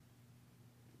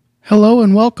Hello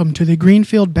and welcome to the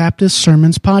Greenfield Baptist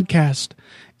Sermons Podcast.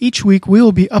 Each week we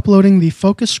will be uploading the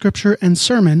focus scripture and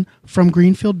sermon from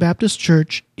Greenfield Baptist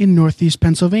Church in Northeast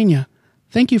Pennsylvania.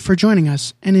 Thank you for joining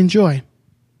us and enjoy.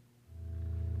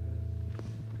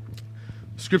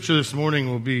 Scripture this morning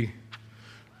will be,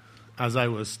 as I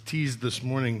was teased this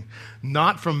morning,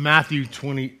 not from Matthew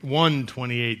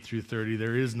 21:28 through 30.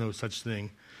 There is no such thing.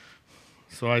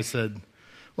 So I said,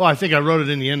 well, I think I wrote it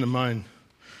in the end of mine.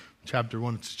 Chapter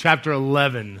 1. It's chapter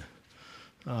 11.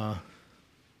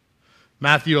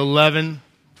 Matthew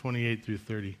 11:28 through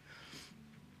 30.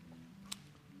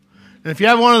 And if you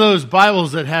have one of those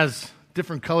Bibles that has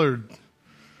different colored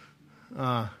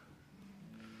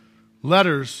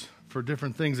letters for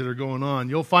different things that are going on,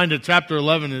 you'll find that chapter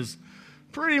 11 is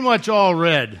pretty much all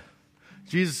red.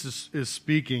 Jesus is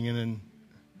speaking, and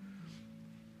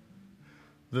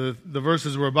then the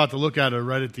verses we're about to look at are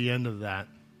right at the end of that.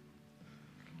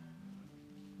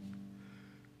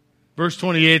 Verse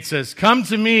 28 says, "Come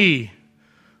to me,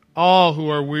 all who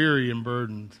are weary and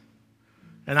burdened,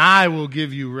 and I will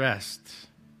give you rest.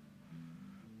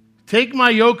 Take my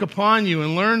yoke upon you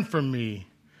and learn from me,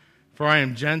 for I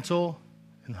am gentle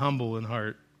and humble in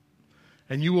heart,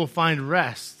 and you will find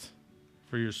rest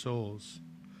for your souls.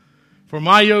 For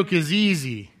my yoke is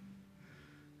easy,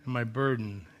 and my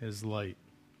burden is light."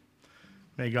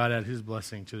 May God add his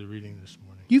blessing to the reading this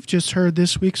morning. You've just heard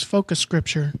this week's focus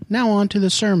scripture. Now on to the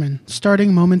sermon,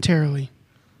 starting momentarily.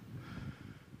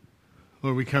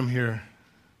 Lord, we come here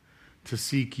to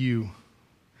seek you,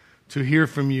 to hear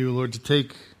from you, Lord, to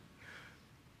take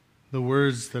the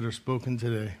words that are spoken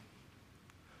today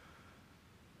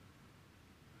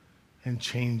and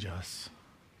change us.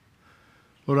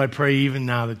 Lord, I pray even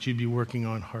now that you'd be working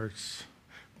on hearts.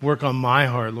 Work on my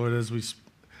heart, Lord, as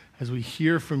we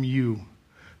hear from you.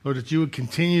 Lord, that you would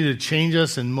continue to change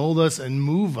us and mold us and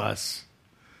move us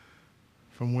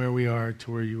from where we are to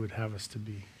where you would have us to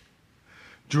be.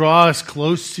 Draw us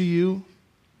close to you.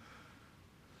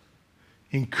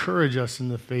 Encourage us in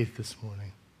the faith this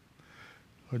morning.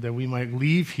 Lord, that we might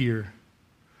leave here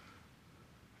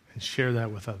and share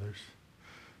that with others.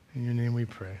 In your name we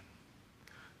pray.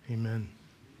 Amen.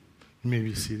 You may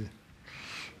be seated.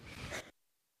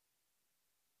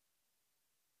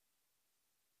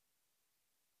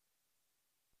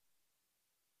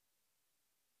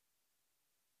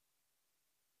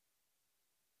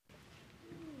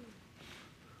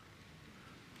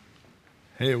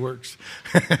 Hey, it works.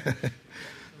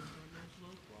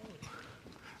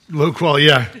 Low quality,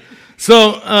 yeah.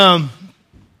 So,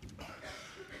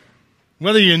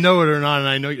 whether you know it or not, and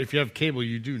I know if you have cable,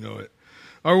 you do know it.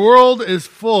 Our world is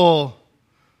full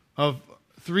of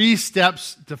 3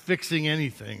 steps to fixing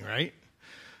anything, right?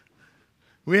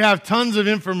 We have tons of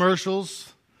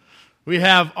infomercials. We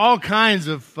have all kinds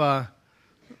of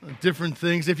different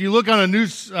things. If you look on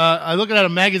I looked at a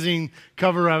magazine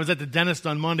cover. I was at the dentist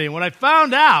on Monday, and what I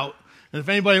found out, and if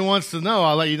anybody wants to know,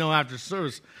 I'll let you know after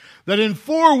service, that in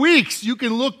 4 weeks you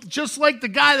can look just like the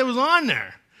guy that was on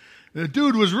there. The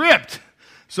dude was ripped.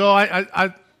 So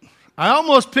I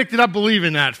almost picked it up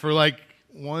believing that for like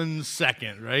 1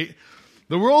 second, right?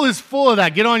 The world is full of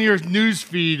that. Get on your news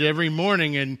feed every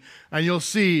morning, and you'll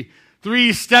see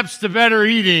 3 steps to better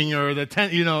eating, or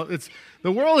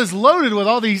the world is loaded with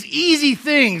all these easy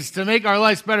things to make our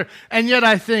lives better. And yet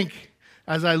I think,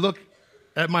 as I look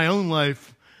at my own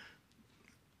life,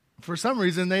 for some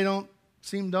reason they don't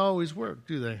seem to always work,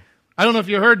 do they? I don't know if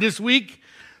you heard this week,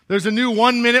 there's a new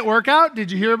 1-minute workout.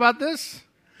 Did you hear about this?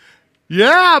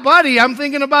 Yeah, buddy, I'm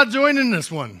thinking about joining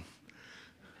this one.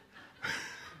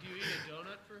 Do you eat a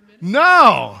donut for a minute?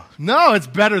 No, it's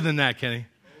better than that, Kenny.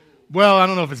 Well, I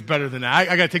don't know if it's better than that.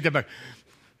 I got to take that back.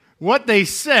 What they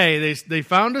say, they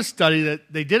found a study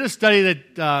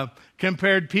that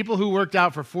compared people who worked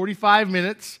out for 45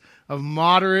 minutes of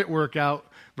moderate workout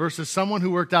versus someone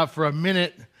who worked out for a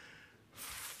minute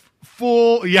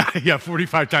full,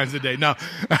 45 times a day. No.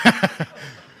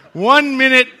 1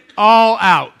 minute all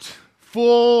out,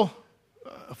 full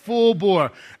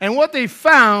bore. And what they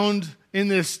found in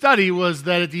this study was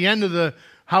that at the end of the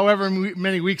however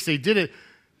many weeks they did it,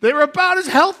 they were about as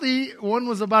healthy. One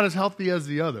was about as healthy as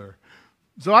the other.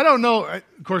 So I don't know. Of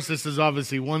course, this is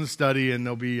obviously one study, and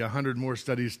there'll be 100 more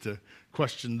studies to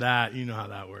question that. You know how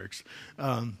that works.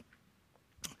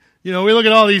 We look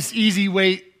at all these easy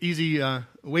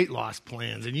weight loss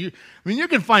plans, and you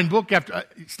can find book after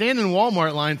stand in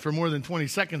Walmart line for more than 20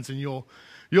 seconds, and you'll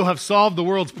have solved the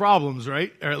world's problems,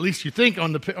 right? Or at least you think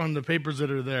on the papers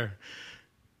that are there.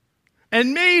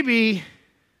 And maybe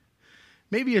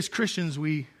as Christians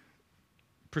we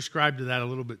prescribe to that a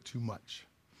little bit too much.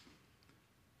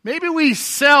 Maybe we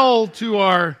sell to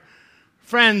our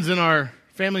friends and our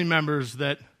family members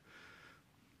that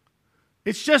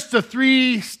it's just a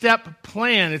 3-step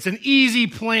plan. It's an easy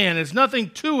plan. There's nothing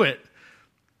to it.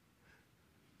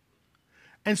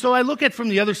 And so I look at it from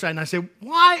the other side and I say,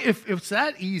 why, if it's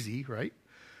that easy, right,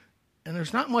 and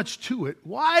there's not much to it,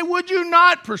 why would you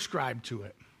not prescribe to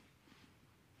it?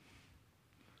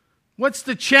 What's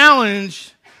the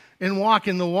challenge in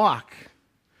walking the walk?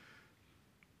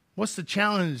 What's the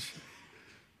challenge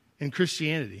in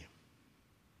Christianity?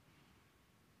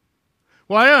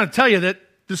 Well, I want to tell you that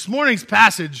this morning's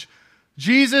passage,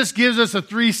 Jesus gives us a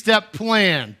 3-step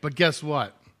plan, but guess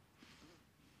what?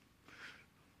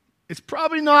 It's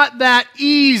probably not that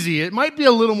easy. It might be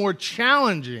a little more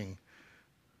challenging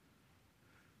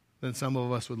than some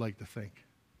of us would like to think.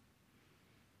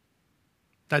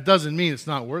 That doesn't mean it's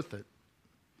not worth it.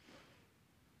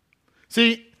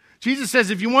 See, Jesus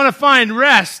says, if you want to find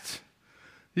rest,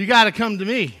 you got to come to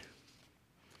me.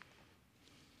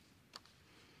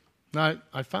 Now,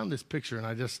 I found this picture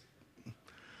and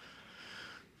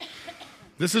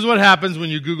this is what happens when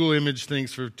you Google image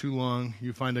things for too long.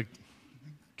 You find a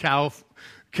cow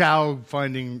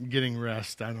getting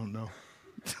rest. I don't know.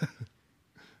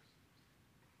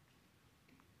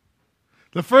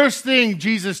 The first thing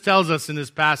Jesus tells us in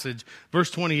this passage, verse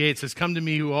 28 says, come to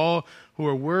me all who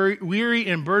are weary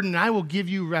and burdened, and I will give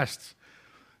you rest.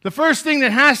 The first thing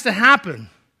that has to happen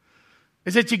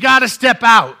is that you got to step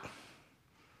out.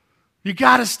 You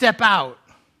got to step out.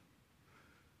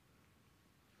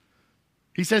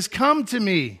 He says, come to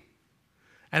me,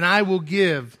 and I will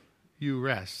give you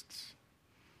rest.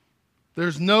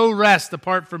 There's no rest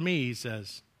apart from me, he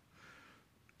says.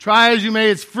 Try as you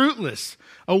may, it's fruitless,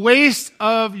 a waste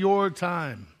of your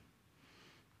time.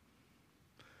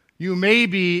 You may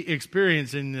be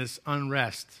experiencing this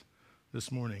unrest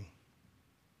this morning.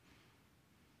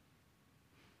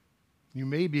 You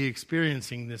may be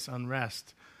experiencing this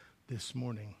unrest this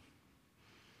morning.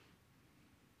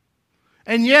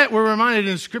 And yet we're reminded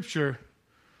in Scripture,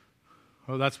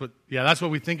 that's what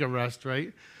we think of rest,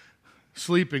 right?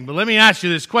 Sleeping. But let me ask you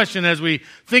this question as we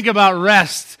think about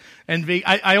rest. And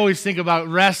I always think about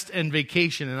rest and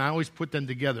vacation, and I always put them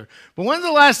together. But when's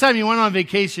the last time you went on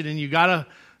vacation and you got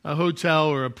a hotel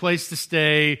or a place to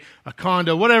stay, a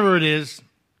condo, whatever it is,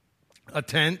 a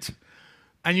tent,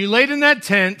 and you laid in that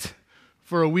tent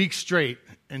for a week straight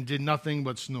and did nothing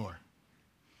but snore?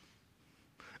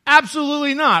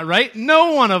 Absolutely not, right?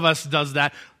 No one of us does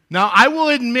that. Now, I will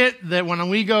admit that when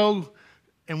we go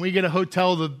and we get a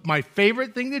hotel, my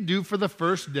favorite thing to do for the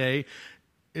first day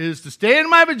is to stay in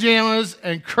my pajamas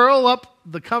and curl up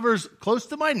the covers close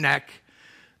to my neck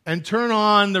and turn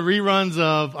on the reruns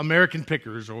of American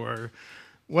Pickers or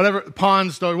whatever, Pawn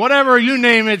Stars, whatever, you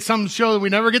name it, some show that we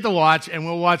never get to watch, and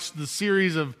we'll watch the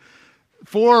series of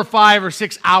 4 or 5 or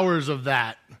 6 hours of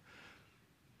that.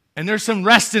 And there's some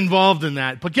rest involved in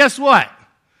that. But guess what?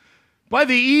 By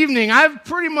the evening, I've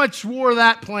pretty much wore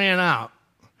that plan out.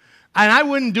 And I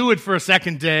wouldn't do it for a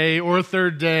second day or a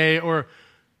third day or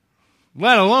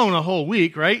let alone a whole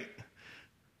week, right?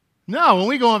 No, when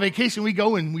we go on vacation, we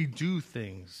go and we do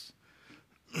things.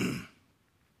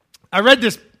 I read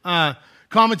this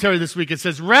commentary this week. It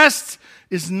says, rest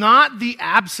is not the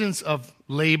absence of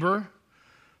labor,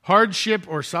 hardship,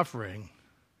 or suffering,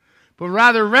 but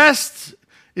rather rest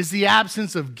is the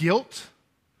absence of guilt,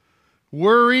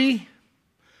 worry,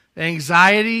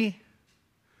 anxiety,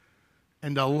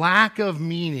 and a lack of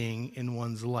meaning in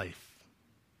one's life.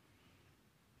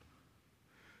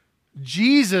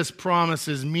 Jesus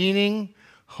promises meaning,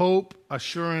 hope,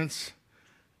 assurance,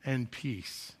 and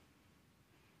peace.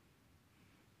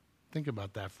 Think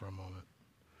about that for a moment.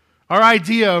 Our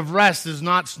idea of rest is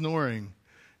not snoring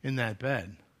in that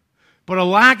bed, but a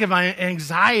lack of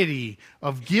anxiety,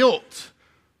 of guilt,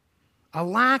 a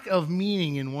lack of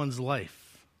meaning in one's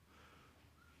life.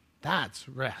 That's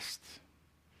rest.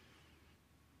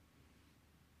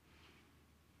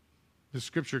 The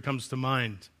scripture comes to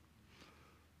mind.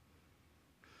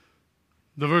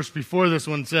 The verse before this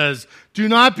one says, do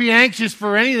not be anxious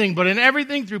for anything, but in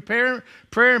everything through prayer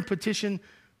and petition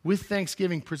with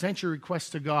thanksgiving, present your requests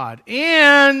to God.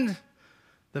 And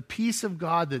the peace of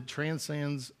God that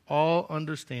transcends all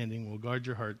understanding will guard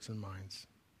your hearts and minds.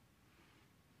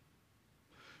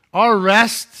 Our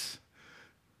rest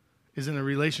is in a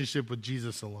relationship with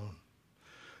Jesus alone.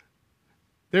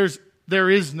 There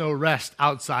is no rest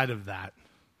outside of that.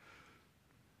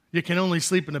 You can only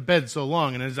sleep in a bed so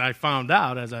long, and as I found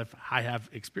out, as I have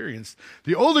experienced,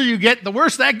 the older you get, the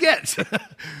worse that gets.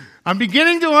 I'm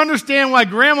beginning to understand why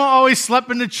Grandma always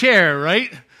slept in the chair,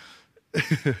 right?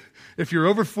 It If you're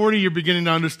over 40, you're beginning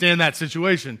to understand that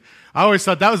situation. I always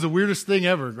thought that was the weirdest thing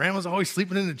ever. Grandma's always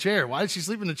sleeping in the chair. Why did she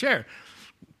sleep in the chair?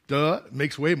 Duh, it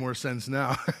makes way more sense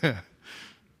now.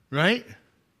 Right?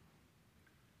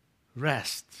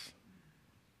 Rest.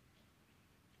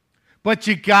 But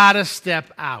you gotta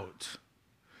step out.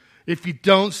 If you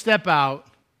don't step out,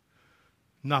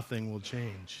 nothing will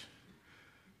change.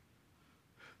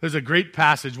 There's a great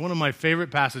passage, one of my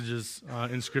favorite passages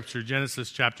in Scripture,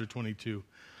 Genesis chapter 22.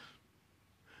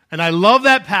 And I love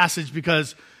that passage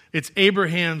because it's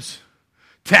Abraham's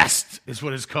test, is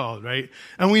what it's called, right?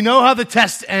 And we know how the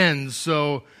test ends,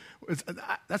 so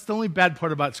that's the only bad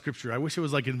part about Scripture. I wish it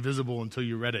was like invisible until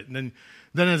you read it. And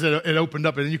then as it opened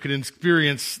up, and then you could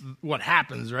experience what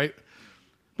happens, right?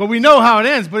 But we know how it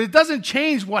ends, but it doesn't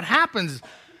change what happens.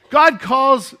 God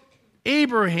calls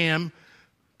Abraham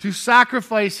to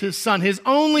sacrifice his son, his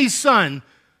only son,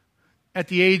 at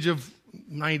the age of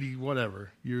 90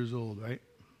 whatever years old, right?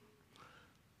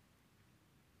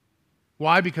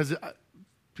 Why? Because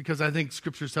I think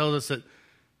Scripture tells us that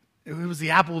it was the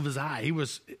apple of his eye.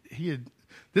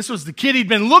 This was the kid he'd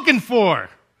been looking for.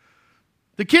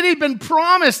 The kid he'd been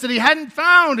promised that he hadn't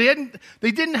found.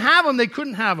 They didn't have him. They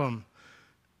couldn't have him.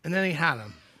 And then he had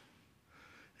him.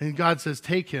 And God says,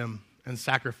 take him and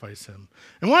sacrifice him.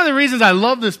 And one of the reasons I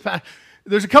love this,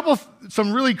 there's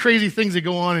some really crazy things that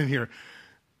go on in here.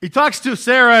 He talks to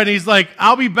Sarah and he's like,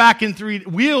 we'll be back in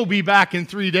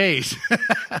 3 days.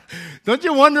 Don't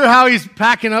you wonder how he's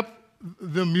packing up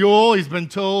the mule? He's been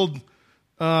told,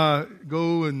 go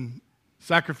and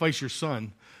sacrifice your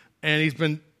son. And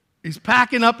he's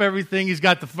packing up everything. He's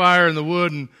got the fire and the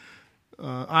wood and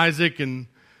Isaac. And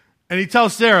he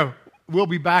tells Sarah, we'll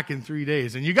be back in 3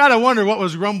 days. And you got to wonder what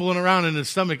was rumbling around in his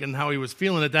stomach and how he was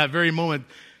feeling at that very moment,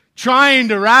 trying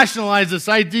to rationalize this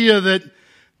idea that,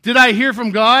 did I hear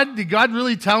from God? Did God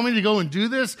really tell me to go and do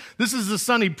this? This is the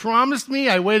son he promised me.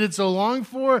 I waited so long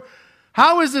for.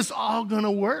 How is this all going to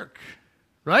work?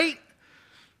 Right?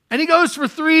 And he goes for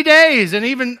 3 days. And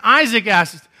even Isaac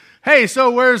asks, hey, so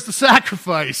where's the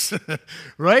sacrifice?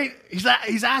 Right? He's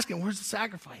asking, where's the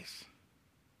sacrifice?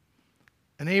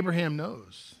 And Abraham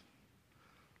knows.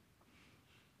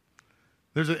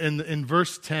 There's in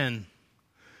verse 10,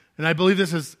 and I believe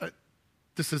this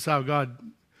is how God,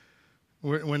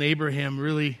 when Abraham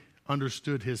really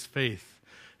understood his faith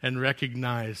and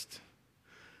recognized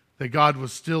that God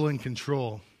was still in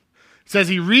control. It says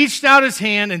he reached out his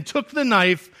hand and took the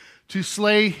knife to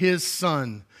slay his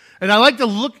son. And I like to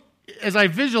look, as I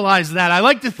visualize that, I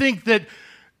like to think that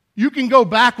you can go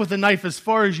back with a knife as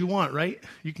far as you want, right?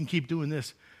 You can keep doing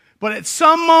this. But at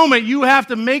some moment, you have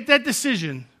to make that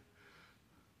decision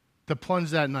to plunge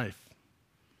that knife.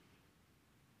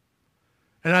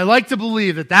 And I like to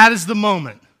believe that is the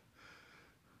moment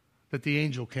that the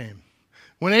angel came.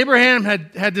 When Abraham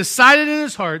had decided in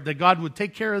his heart that God would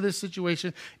take care of this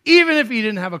situation, even if he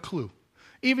didn't have a clue,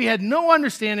 even if he had no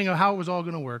understanding of how it was all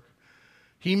going to work,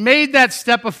 he made that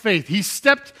step of faith. He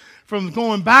stepped from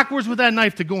going backwards with that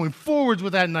knife to going forwards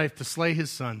with that knife to slay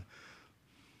his son.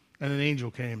 And an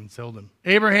angel came and told him,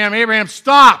 Abraham, Abraham,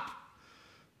 stop!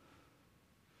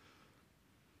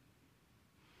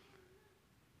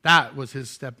 That was his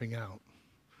stepping out.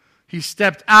 He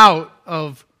stepped out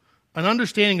of an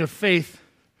understanding of faith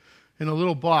in a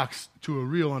little box to a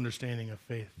real understanding of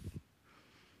faith.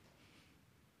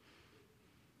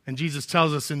 And Jesus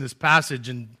tells us in this passage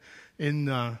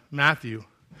in Matthew,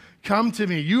 come to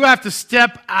me. You have to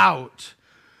step out.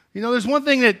 You know, there's one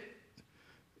thing that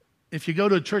if you go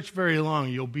to a church very long,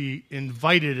 you'll be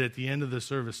invited at the end of the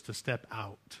service to step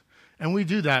out. And we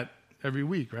do that every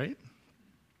week, right?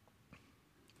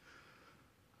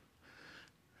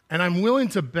 And I'm willing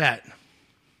to bet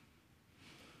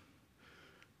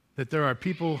that there are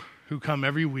people who come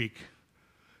every week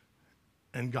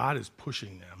and God is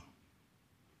pushing them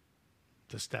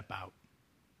to step out.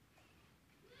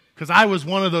 Because I was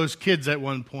one of those kids at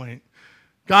one point.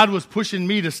 God was pushing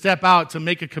me to step out to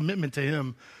make a commitment to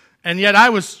Him. And yet I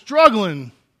was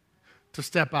struggling to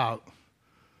step out.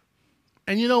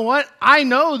 And you know what? I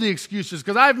know the excuses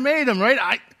because I've made them,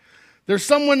 right? There's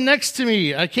someone next to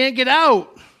me. I can't get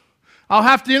out. I'll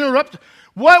have to interrupt.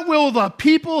 What will the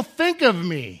people think of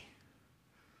me?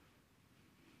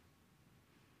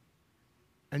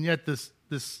 And yet this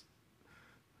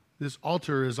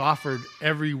altar is offered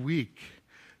every week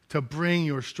to bring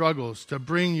your struggles, to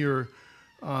bring your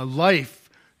life,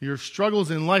 your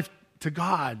struggles in life to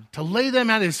God, to lay them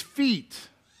at His feet.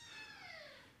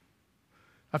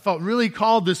 I felt really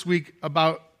called this week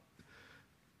about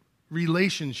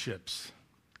relationships.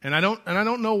 And I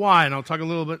don't know why, and I'll talk a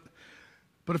little bit.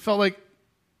 But it felt like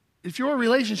if your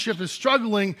relationship is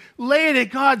struggling, lay it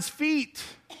at God's feet.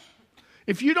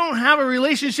 If you don't have a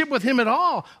relationship with him at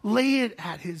all, lay it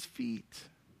at his feet.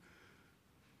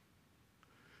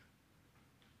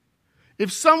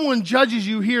 If someone judges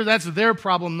you here, that's their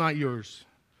problem, not yours.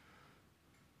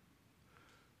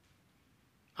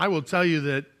 I will tell you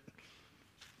that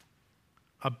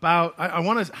I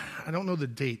don't know the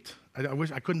date. I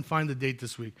wish I couldn't find the date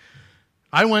this week.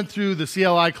 I went through the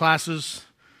CLI classes,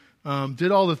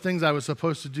 did all the things I was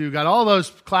supposed to do, got all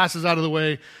those classes out of the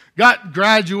way, got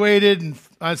graduated, and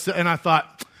I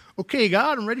thought, okay,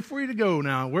 God, I'm ready for you to go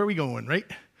now. Where are we going, right?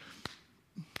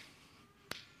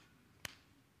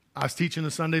 I was teaching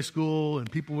a Sunday school, and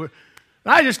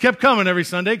I just kept coming every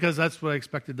Sunday because that's what I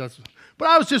expected. But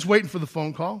I was just waiting for the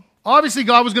phone call. Obviously,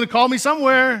 God was going to call me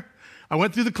somewhere. I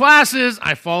went through the classes.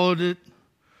 I followed it.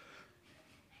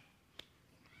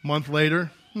 A month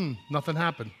later, nothing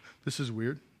happened. This is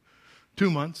weird.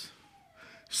 2 months.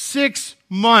 6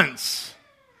 months.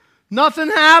 Nothing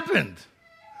happened.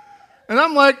 And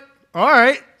I'm like, all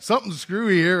right, something's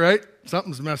screwy here, right?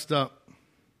 Something's messed up.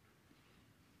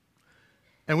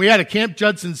 And we had a Camp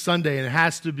Judson Sunday, and it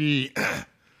has to be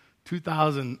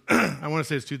 2000, I want to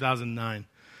say it's 2009.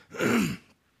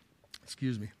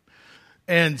 Excuse me.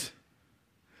 And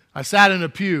I sat in a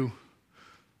pew,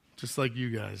 just like you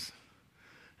guys,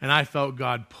 and I felt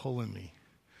God pulling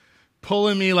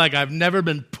me like I've never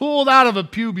been pulled out of a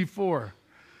pew before.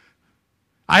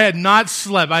 I had not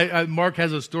slept. Mark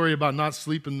has a story about not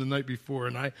sleeping the night before,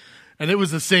 and it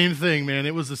was the same thing, man.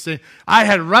 It was the same. I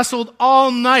had wrestled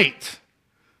all night.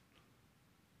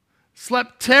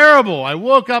 Slept terrible. I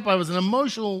woke up. I was an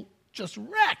emotional just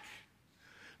wreck.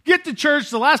 Get to church,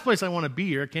 the last place I want to be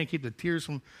here. I can't keep the tears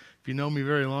from, if you know me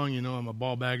very long, you know I'm a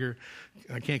ball bagger.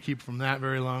 I can't keep from that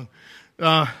very long.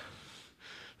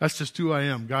 That's just who I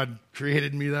am. God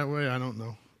created me that way. I don't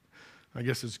know. I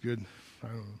guess it's good. I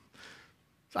don't know.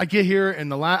 I get here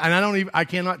and I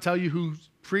cannot tell you who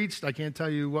preached. I can't tell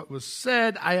you what was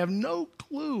said. I have no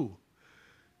clue.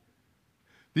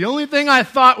 The only thing I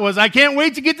thought was, I can't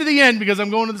wait to get to the end because I'm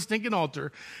going to the stinking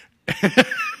altar.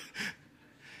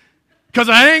 Because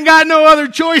I ain't got no other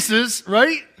choices,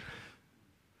 right?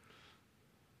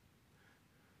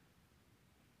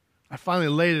 I finally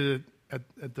laid it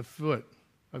at the foot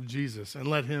of Jesus and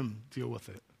let him deal with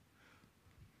it.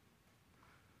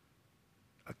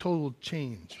 A total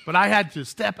change. But I had to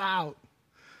step out.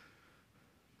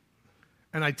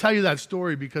 And I tell you that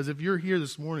story because if you're here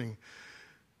this morning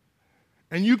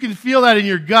and you can feel that in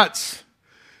your guts,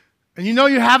 and you know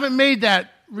you haven't made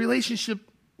that relationship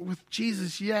with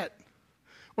Jesus yet,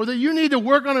 or that you need to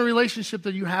work on a relationship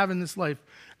that you have in this life,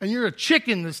 and you're a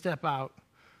chicken to step out,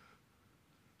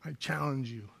 I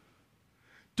challenge you.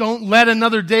 Don't let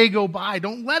another day go by.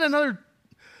 Don't let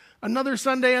another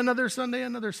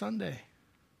Sunday.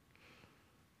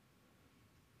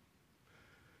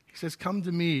 He says, come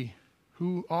to me,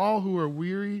 all who are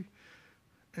weary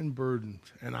and burdened,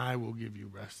 and I will give you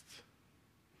rest.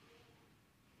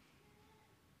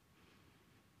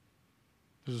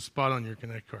 There's a spot on your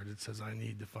Connect card that says, I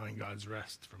need to find God's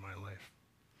rest for my life.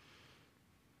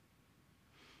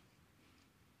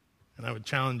 And I would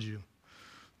challenge you,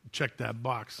 check that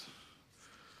box.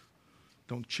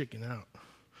 Don't chicken out.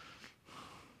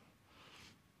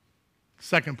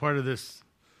 Second part of this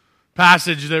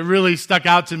passage that really stuck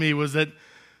out to me was that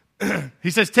he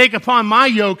says, take upon my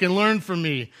yoke and learn from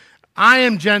me. I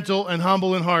am gentle and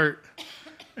humble in heart,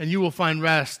 and you will find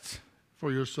rest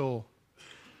for your soul.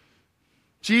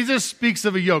 Jesus speaks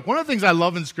of a yoke. One of the things I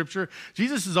love in Scripture,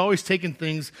 Jesus is always taking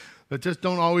things that just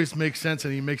don't always make sense,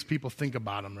 and he makes people think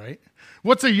about them, right?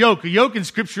 What's a yoke? A yoke in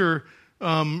Scripture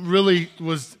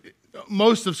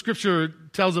most of Scripture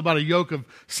tells about a yoke of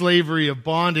slavery, of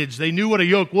bondage. They knew what a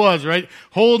yoke was, right?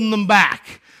 Holding them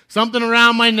back. Something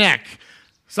around my neck.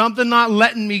 Something not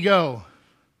letting me go.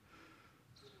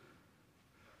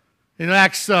 In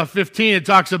Acts 15, it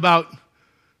talks about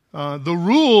the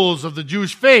rules of the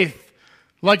Jewish faith,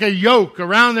 like a yoke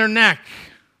around their neck.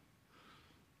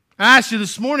 I asked you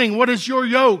this morning, what is your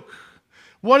yoke?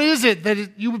 What is it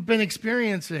that you've been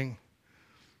experiencing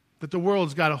that the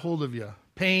world's got a hold of you?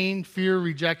 Pain, fear,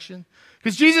 rejection?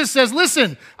 Because Jesus says,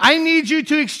 listen, I need you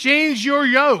to exchange your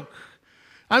yoke.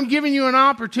 I'm giving you an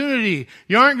opportunity.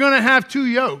 You aren't going to have two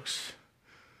yokes.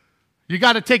 You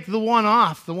got to take the one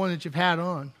off, the one that you've had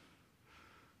on.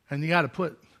 And you got to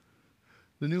put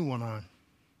the new one on.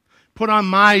 Put on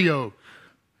my yoke.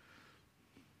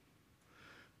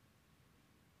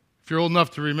 If you're old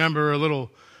enough to remember a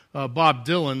little Bob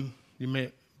Dylan,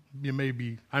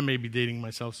 I may be dating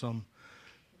myself some.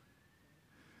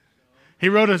 He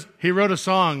wrote a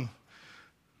song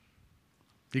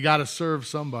You got to serve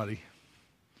somebody.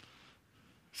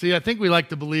 See, I think we like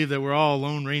to believe that we're all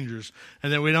lone rangers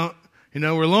and that we don't,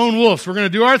 we're lone wolves. We're going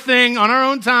to do our thing on our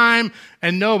own time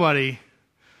and nobody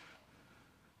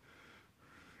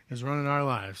is running our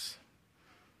lives.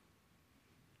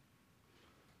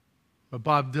 But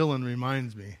Bob Dylan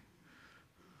reminds me,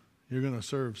 you're going to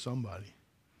serve somebody.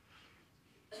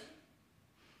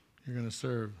 You're going to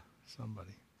serve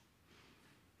somebody.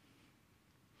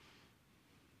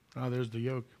 Oh, there's the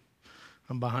yoke.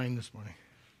 I'm behind this morning.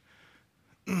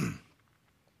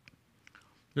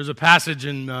 There's a passage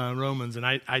in Romans, and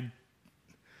I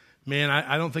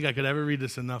don't think I could ever read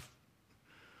this enough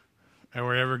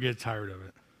or ever get tired of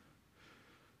it.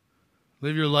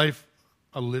 Live your life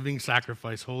a living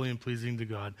sacrifice, holy and pleasing to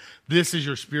God. This is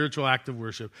your spiritual act of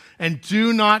worship. And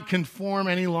do not conform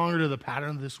any longer to the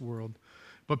pattern of this world,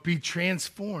 but be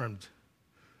transformed.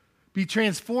 Be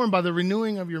transformed by the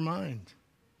renewing of your mind.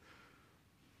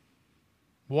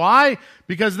 Why?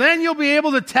 Because then you'll be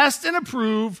able to test and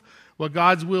approve what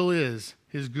God's will is,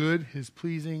 his good, his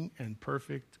pleasing, and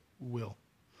perfect will.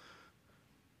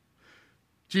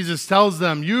 Jesus tells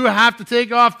them, you have to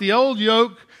take off the old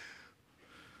yoke.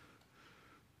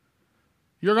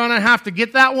 You're going to have to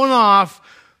get that one off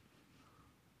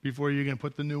before you can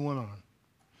put the new one on.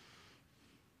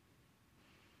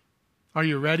 Are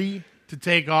you ready to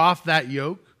take off that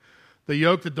yoke? The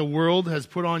yoke that the world has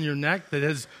put on your neck,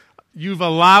 that you've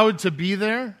allowed to be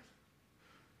there?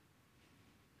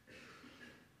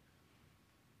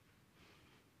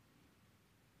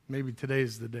 Maybe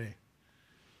today's the day.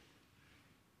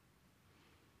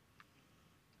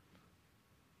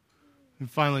 And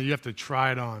finally, you have to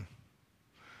try it on.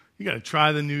 You got to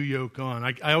try the new yoke on.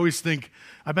 I always think,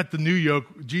 I bet the new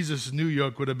yoke, Jesus' new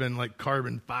yoke would have been like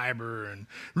carbon fiber and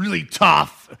really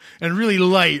tough and really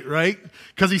light, right?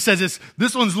 Because he says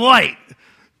this one's light.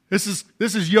 This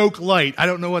is yoke light. I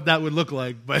don't know what that would look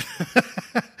like, but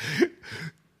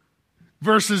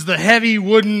versus the heavy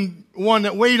wooden one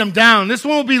that weighed him down. This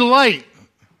one will be light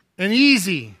and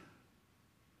easy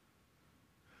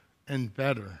and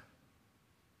better.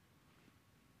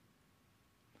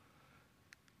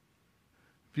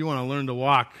 If you want to learn to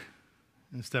walk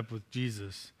in step with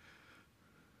Jesus,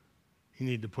 you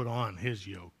need to put on his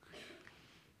yoke.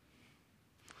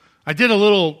 I did a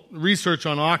little research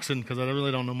on oxen because I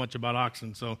really don't know much about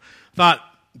oxen, so I thought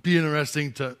it'd be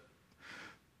interesting to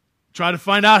try to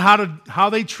find out how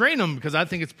they train them, because I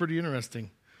think it's pretty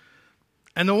interesting.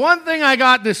 And the one thing I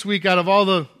got this week out of all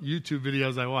the YouTube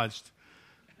videos I watched,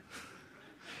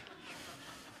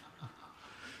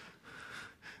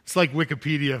 it's like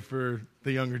Wikipedia for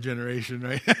the younger generation,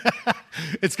 right?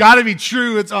 It's got to be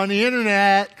true. It's on the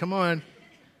internet. Come on.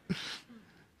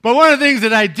 But one of the things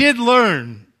that I did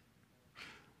learn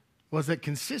was that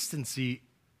consistency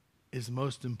is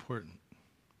most important.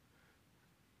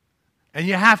 And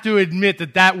you have to admit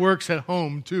that works at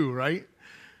home too, right?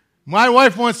 My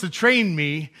wife wants to train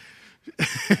me.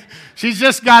 She's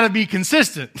just got to be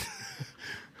consistent.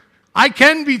 I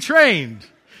can be trained.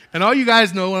 And all you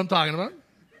guys know what I'm talking about.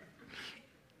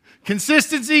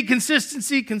 Consistency,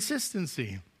 consistency,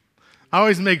 consistency. I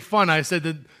always make fun. I said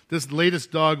that this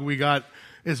latest dog we got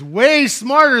is way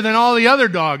smarter than all the other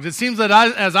dogs. It seems that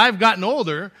as I've gotten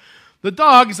older, the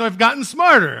dogs have gotten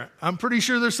smarter. I'm pretty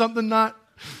sure there's something not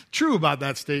true about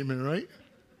that statement, right?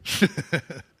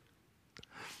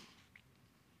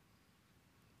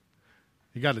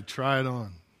 You got to try it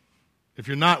on. If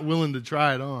you're not willing to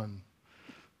try it on,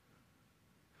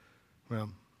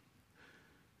 well,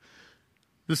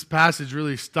 this passage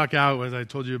really stuck out, as I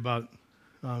told you about,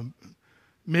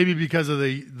 maybe because of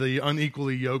the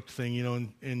unequally yoked thing,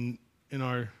 in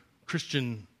our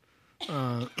Christian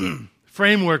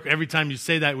framework. Every time you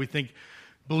say that, we think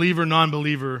believer,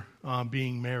 non-believer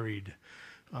being married.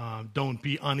 Don't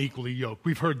be unequally yoked.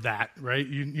 We've heard that, right?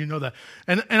 You know that.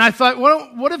 And I thought,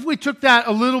 what if we took that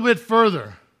a little bit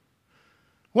further?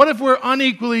 What if we're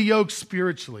unequally yoked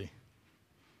spiritually?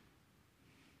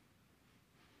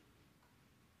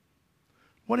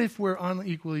 What if we're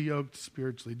unequally yoked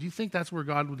spiritually? Do you think that's where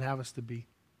God would have us to be?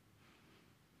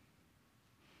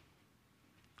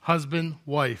 Husband,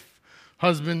 wife.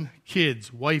 Husband,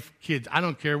 kids. Wife, kids. I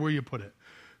don't care where you put it.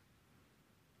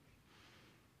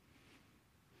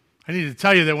 I need to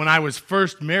tell you that when I was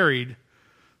first married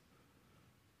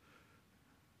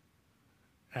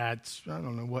at,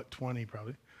 20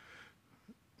 probably,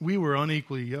 we were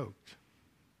unequally yoked.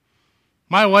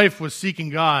 My wife was seeking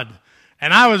God,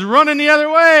 and I was running the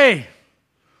other way.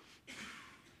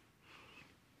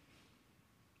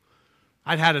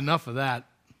 I'd had enough of that.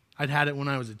 I'd had it when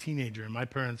I was a teenager, and my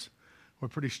parents were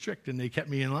pretty strict, and they kept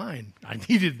me in line. I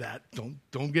needed that.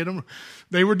 Don't get them.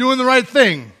 They were doing the right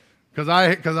thing because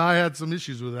I had some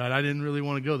issues with that. I didn't really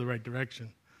want to go the right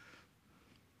direction.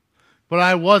 But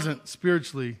I wasn't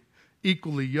spiritually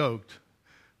equally yoked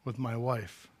with my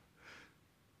wife.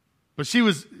 But she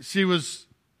was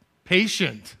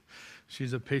patient.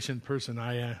 She's a patient person.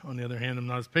 I, on the other hand, am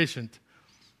not as patient.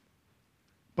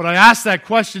 But I asked that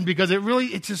question because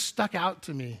it just stuck out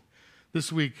to me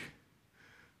this week.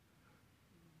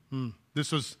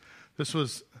 This was.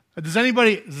 Does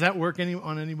that work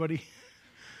on anybody?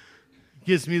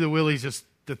 Gives me the willies just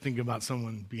to think about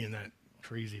someone being that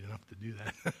crazy enough to do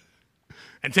that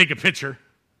and take a picture.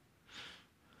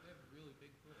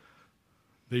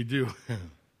 They do.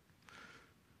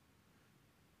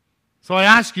 So I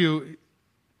ask you,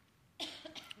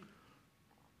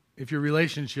 if your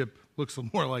relationship looks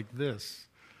more like this,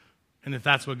 and if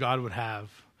that's what God would have,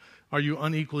 are you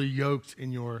unequally yoked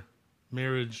in your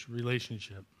marriage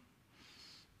relationship?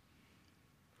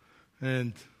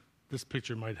 And this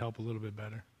picture might help a little bit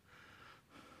better.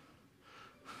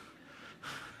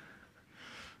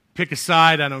 Pick a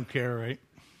side, I don't care, right?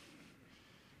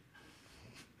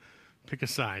 Pick a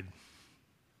side.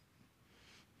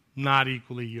 Not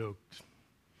equally yoked.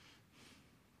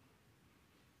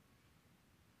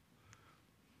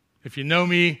 If you know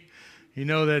me, you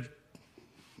know that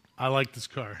I like this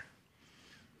car.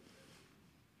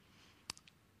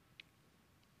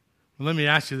 Well, let me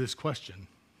ask you this question.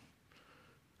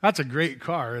 That's a great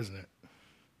car, isn't it?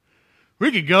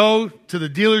 We could go to the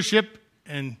dealership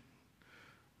and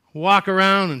walk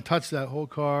around and touch that whole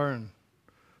car and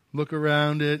look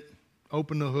around it,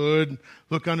 open the hood,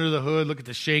 look under the hood, look at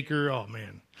the shaker. Oh,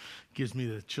 man, gives me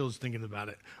the chills thinking about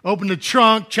it. Open the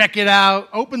trunk, check it out,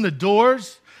 open the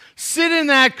doors, sit in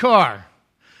that car.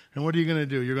 And what are you going to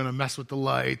do? You're going to mess with the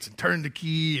lights and turn the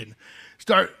key and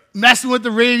start messing with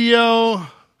the radio.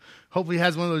 Hopefully it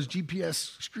has one of those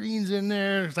GPS screens in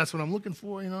there. That's what I'm looking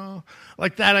for,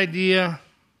 Like that idea.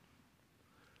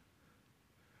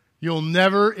 You'll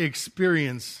never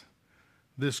experience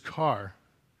this car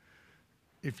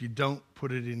if you don't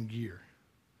put it in gear.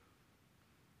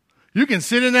 You can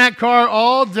sit in that car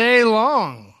all day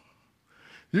long.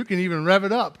 You can even rev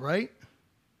it up, right?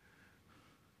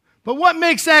 But what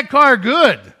makes that car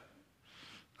good?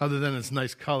 Other than its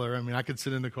nice color. I mean, I could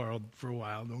sit in the car for a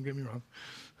while, don't get me wrong.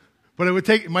 But it would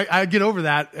I'd get over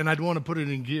that, and I'd want to put it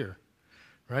in gear,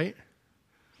 right?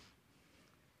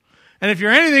 And if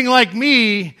you're anything like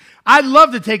me, I'd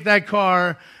love to take that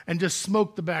car and just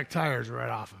smoke the back tires right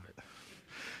off of it.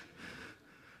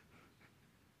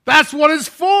 That's what it's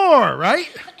for, right?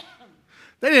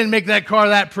 They didn't make that car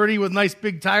that pretty with nice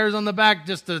big tires on the back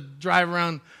just to drive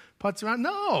around, putz around.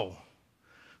 No.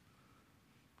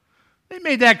 They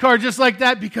made that car just like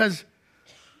that because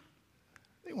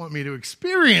they want me to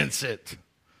experience it.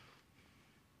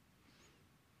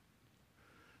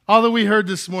 All that we heard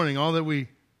this morning, all that we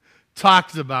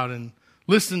talked about and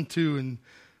listened to and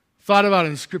thought about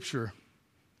in Scripture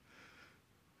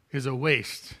is a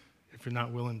waste if you're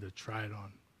not willing to try it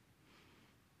on.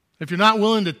 If you're not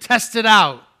willing to test it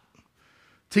out,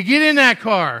 to get in that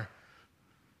car,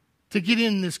 to get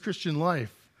in this Christian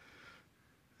life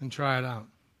and try it out.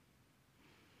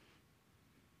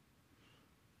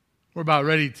 We're about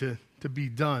ready to be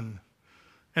done.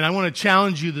 And I want to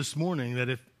challenge you this morning that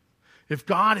if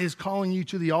God is calling you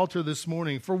to the altar this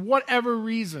morning for whatever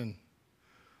reason,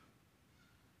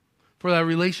 for that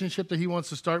relationship that He wants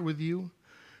to start with you,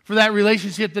 for that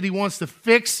relationship that He wants to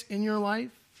fix in your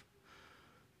life,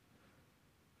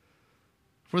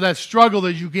 for that struggle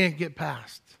that you can't get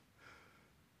past.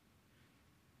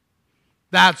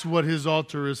 That's what His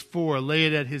altar is for. Lay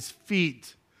it at His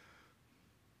feet.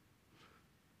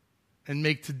 And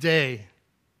make today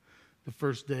the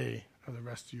first day of the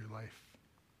rest of your life.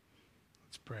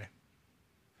 Let's pray.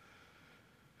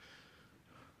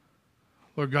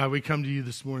 Lord God, we come to you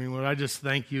this morning. Lord, I just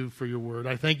thank you for your word.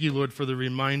 I thank you, Lord, for the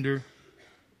reminder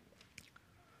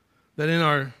that in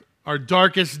our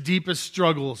darkest, deepest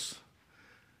struggles,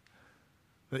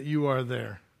 that you are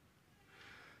there.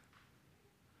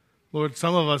 Lord,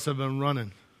 some of us have been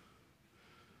running,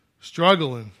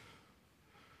 struggling.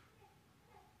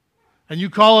 And you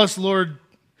call us, Lord,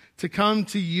 to come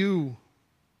to you,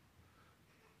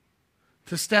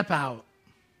 to step out,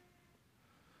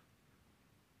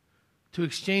 to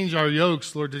exchange our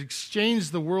yokes, Lord, to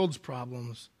exchange the world's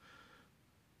problems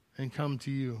and come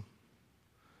to you.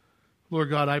 Lord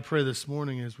God, I pray this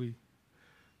morning as we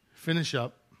finish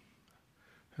up,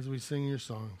 as we sing your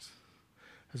songs,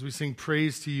 as we sing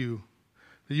praise to you,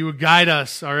 that you would guide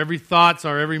us, our every thoughts,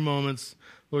 our every moments,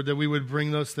 Lord, that we would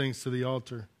bring those things to the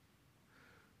altar.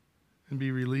 and be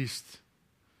released.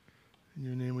 In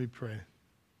your name we pray.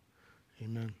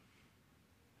 Amen.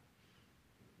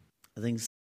 I think